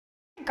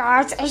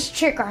guys, it's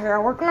Chica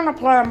here. We're gonna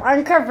play a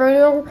Minecraft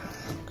video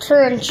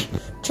challenge.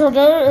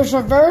 Today is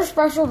a very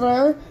special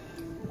day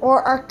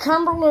where I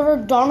can't believe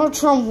it, Donald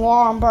Trump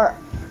won, but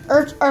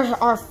it's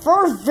our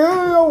first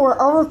video we're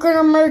ever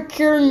gonna make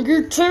here on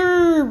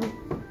YouTube.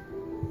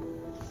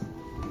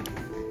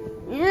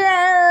 Yay!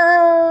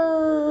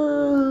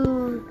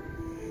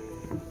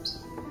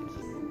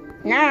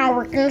 Now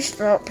we're gonna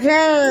start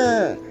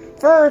playing.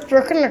 First,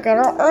 we're gonna get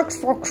our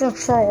Xbox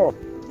control.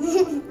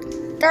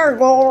 There we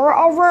go, we're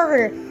all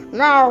ready.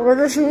 Now we're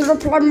just gonna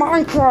play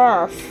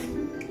Minecraft.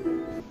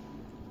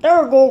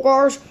 There we go,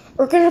 guys.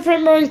 We're gonna play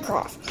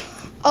Minecraft.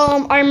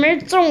 I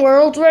made some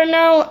worlds right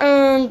now,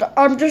 and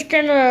I'm just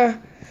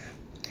gonna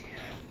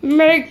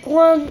make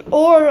one,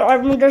 or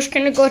I'm just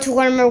gonna go to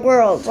one of my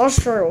worlds. Let's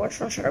see, which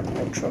one should I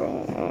go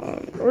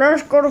to?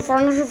 Let's go to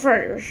Final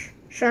Fantasy,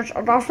 since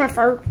that's my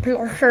favorite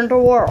place in the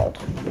world.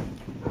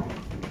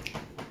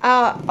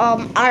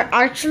 I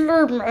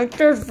actually made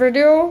this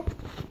video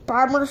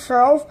by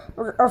myself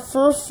with a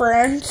few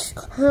friends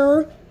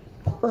here.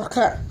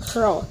 Okay,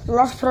 so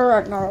let's play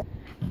right now.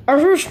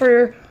 As you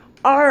see,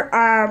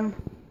 I'm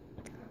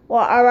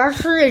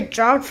actually a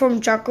Jack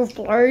from Jack of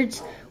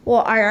Blades.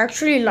 Well, I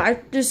actually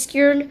like this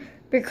skin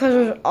because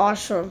it's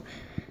awesome.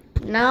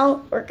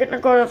 Now we're gonna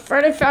go to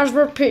Freddy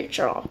Fazbear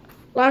Pizza.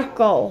 Let's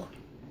go.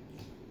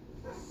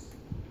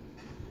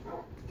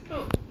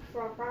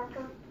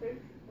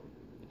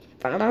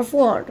 FNAF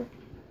 1.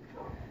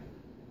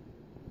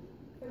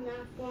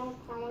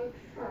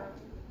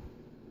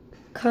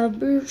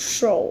 Coming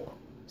soon.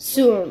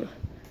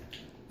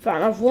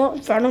 FNAF 1,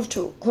 FNAF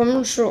 2,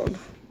 coming soon.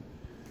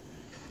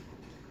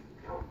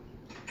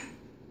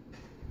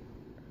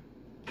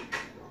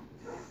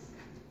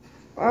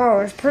 Oh,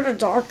 it's pretty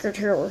dark in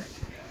here.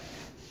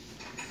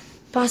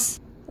 But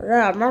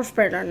yeah, much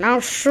better. Now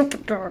it's super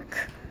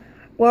dark.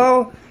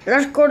 Well,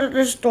 let's go to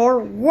this door.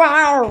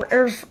 Wow,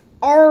 it's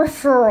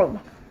awesome.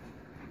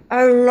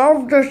 I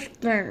love this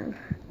thing.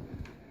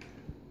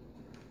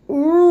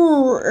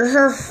 Ooh, it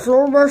has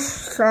so much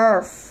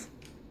stuff.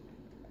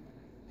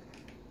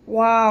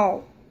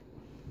 Wow.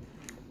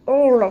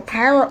 Oh, the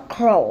pirate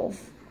clothes.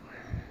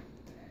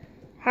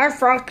 Hi,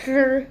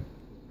 Foxy.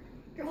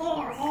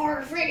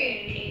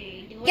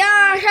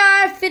 Yeah,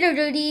 hi,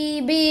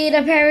 fiddly bee.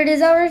 The pirate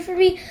is alright for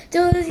me.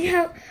 Does you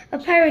have a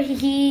pirate?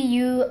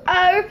 You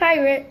are a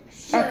pirate.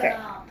 Okay.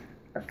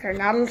 Okay,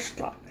 now let's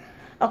stop.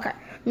 Okay,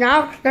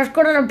 now let's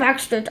go to the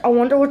backstage. I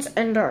wonder what's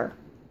in there.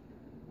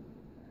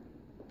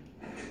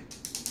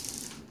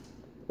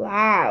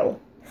 Wow,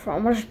 so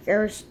much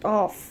scary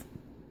stuff.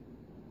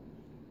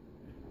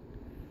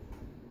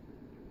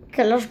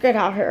 Okay, let's get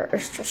out here.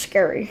 It's just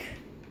scary.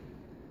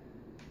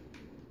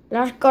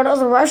 Let's go to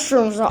the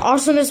restrooms, the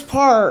awesomest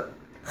part.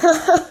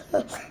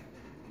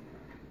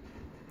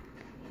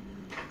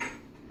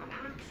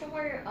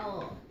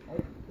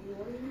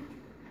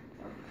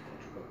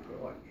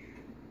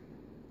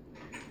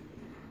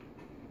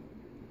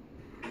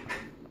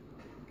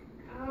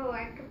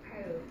 I could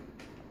poop.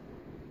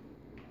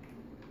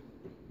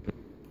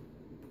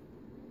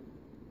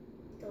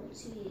 Don't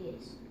see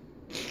this.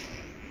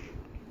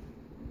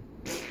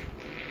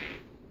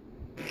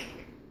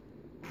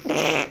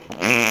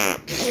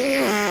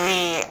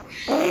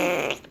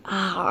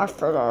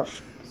 After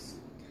this.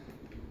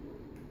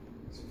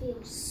 This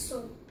feels so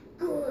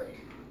good,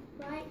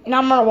 right? Now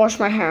I'm gonna wash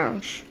my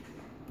hands.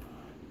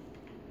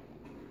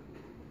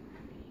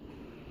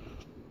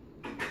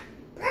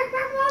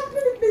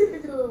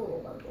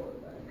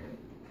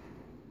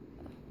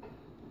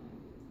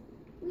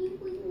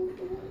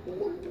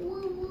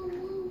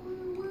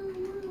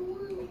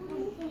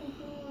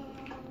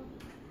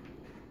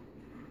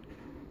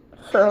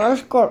 So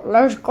let's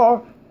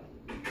go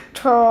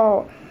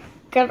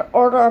to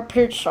order a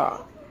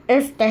pizza.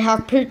 If they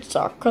have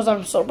pizza, because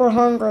I'm super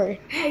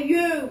hungry. Hey,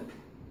 you!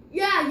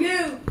 Yeah,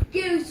 you!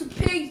 Give me some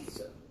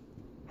pizza!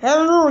 Hey,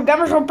 you, give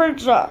me some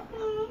pizza!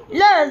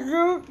 Yeah,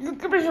 you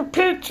give me some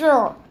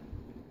pizza!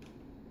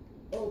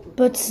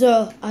 But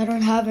sir, I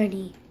don't have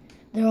any.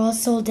 They're all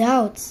sold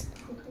out.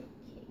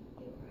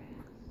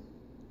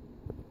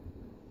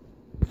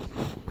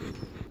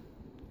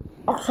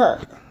 Okay,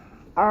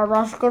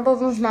 let's go to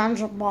this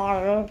man's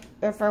bottle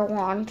if I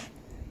want.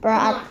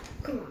 But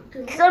Come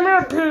on. give me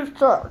a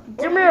pizza!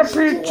 Give me a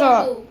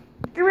pizza!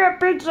 Give me a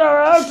pizza!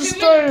 I have to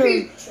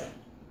stay!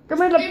 Give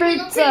me the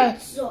pizza!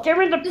 Give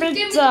me the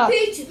pizza!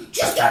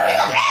 Just give me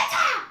the pizza!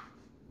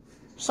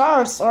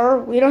 Sorry, sir.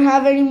 We don't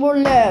have any more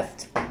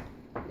left. Now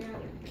I'm gonna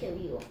kill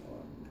you.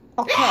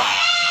 Okay.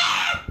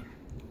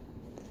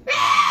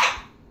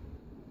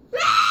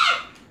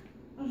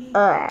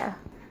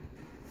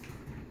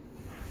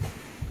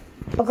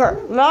 Okay,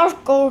 let's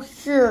go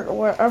here,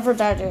 wherever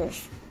that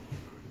is.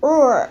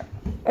 Or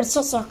it's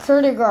a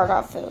security guard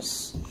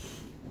office.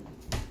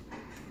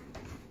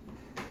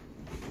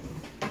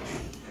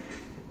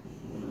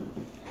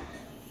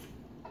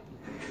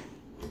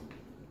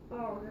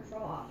 Oh, you're so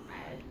hot,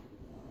 man.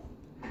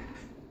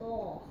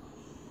 Oh.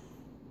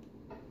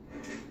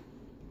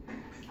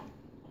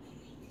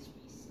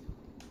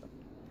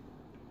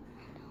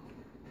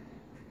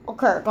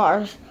 Okay,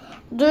 guys,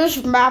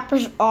 this map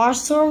is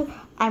awesome.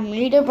 I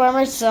made it by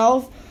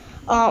myself.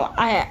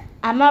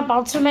 I'm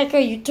about to make a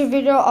YouTube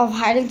video of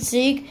hide and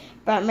seek,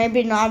 but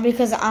maybe not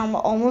because I'm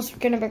almost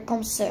gonna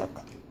become sick.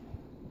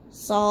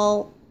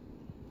 So,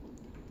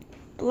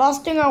 the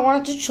last thing I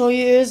wanted to show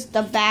you is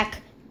the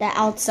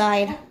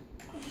outside.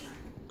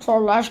 So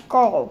let's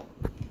go.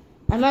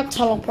 I'm gonna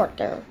teleport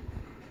there.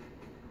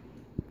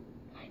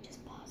 I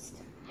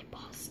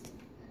paused.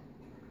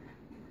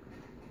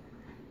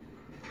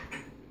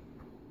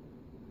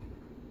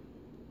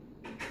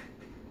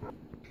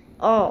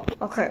 Oh,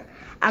 okay.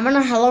 I'm in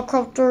a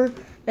helicopter.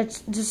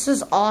 This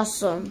is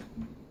awesome.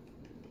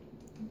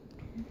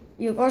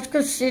 You guys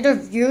can see the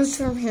views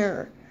from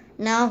here.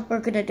 Now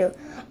we're gonna do.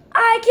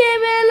 I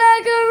came in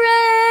like a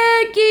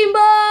wrecking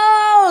ball.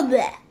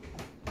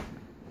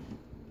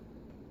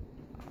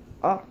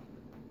 Oh,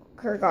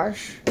 okay, guys.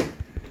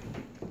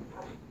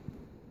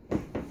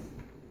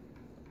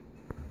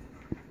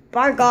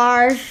 Bye,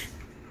 guys.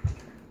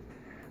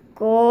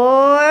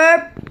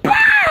 Goodbye.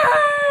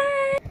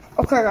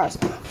 Okay, guys.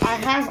 I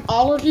have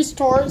all of these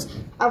toys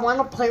I want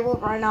to play with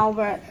right now,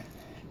 but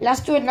let's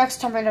do it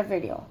next time in the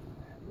video.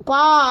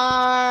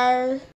 Bye.